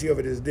reality of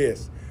it is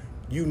this: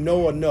 you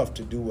know enough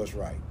to do what's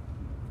right.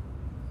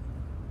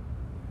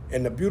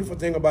 And the beautiful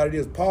thing about it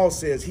is Paul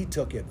says he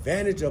took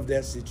advantage of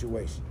that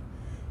situation.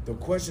 The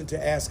question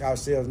to ask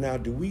ourselves now,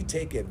 do we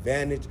take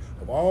advantage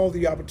of all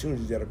the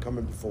opportunities that are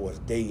coming before us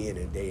day in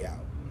and day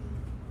out?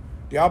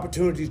 The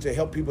opportunities to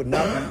help people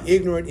not be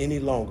ignorant any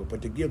longer,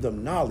 but to give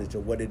them knowledge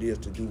of what it is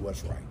to do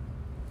what's right.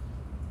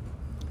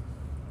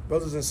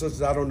 Brothers and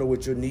sisters, I don't know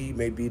what your need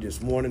may be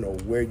this morning or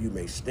where you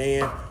may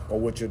stand or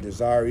what your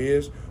desire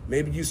is.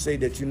 Maybe you say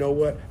that, you know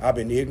what, I've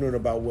been ignorant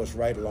about what's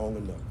right long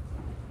enough.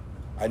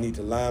 I need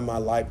to line my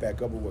life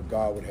back up with what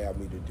God would have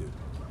me to do.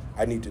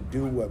 I need to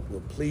do what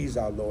will please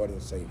our Lord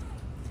and Savior.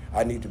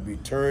 I need to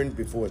return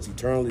before it's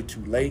eternally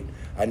too late.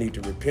 I need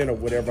to repent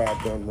of whatever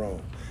I've done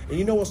wrong. And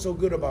you know what's so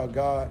good about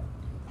God?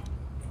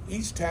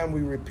 Each time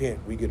we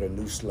repent, we get a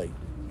new slate.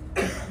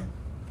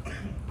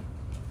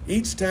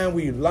 Each time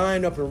we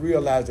line up and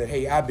realize that,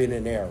 hey, I've been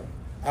in error.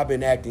 I've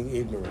been acting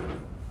ignorantly.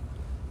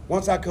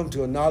 Once I come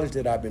to a knowledge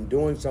that I've been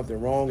doing something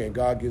wrong and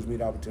God gives me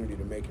the opportunity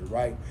to make it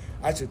right,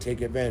 I should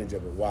take advantage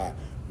of it. Why?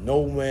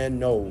 No man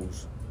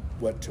knows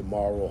what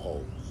tomorrow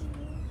holds.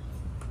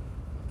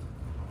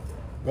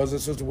 Brothers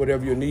and sisters,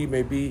 whatever your need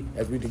may be,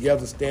 as we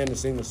together stand and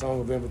sing the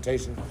song of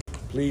invitation,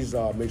 please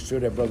make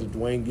sure that Brother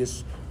Dwayne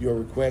gets your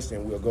request,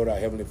 and we'll go to our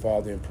Heavenly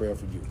Father in prayer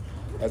for you.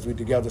 As we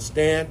together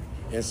stand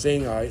and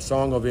sing our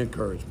song of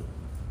encouragement.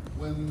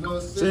 When the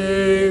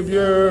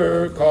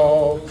Savior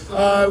calls,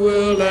 I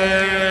will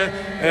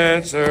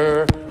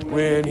answer.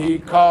 When he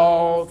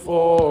calls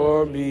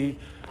for me,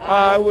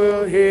 I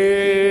will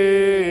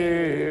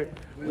hear.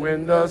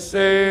 When the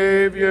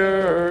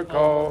Savior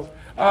calls,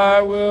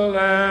 I will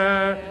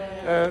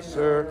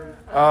answer.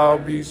 I'll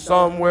be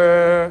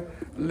somewhere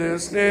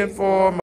listening for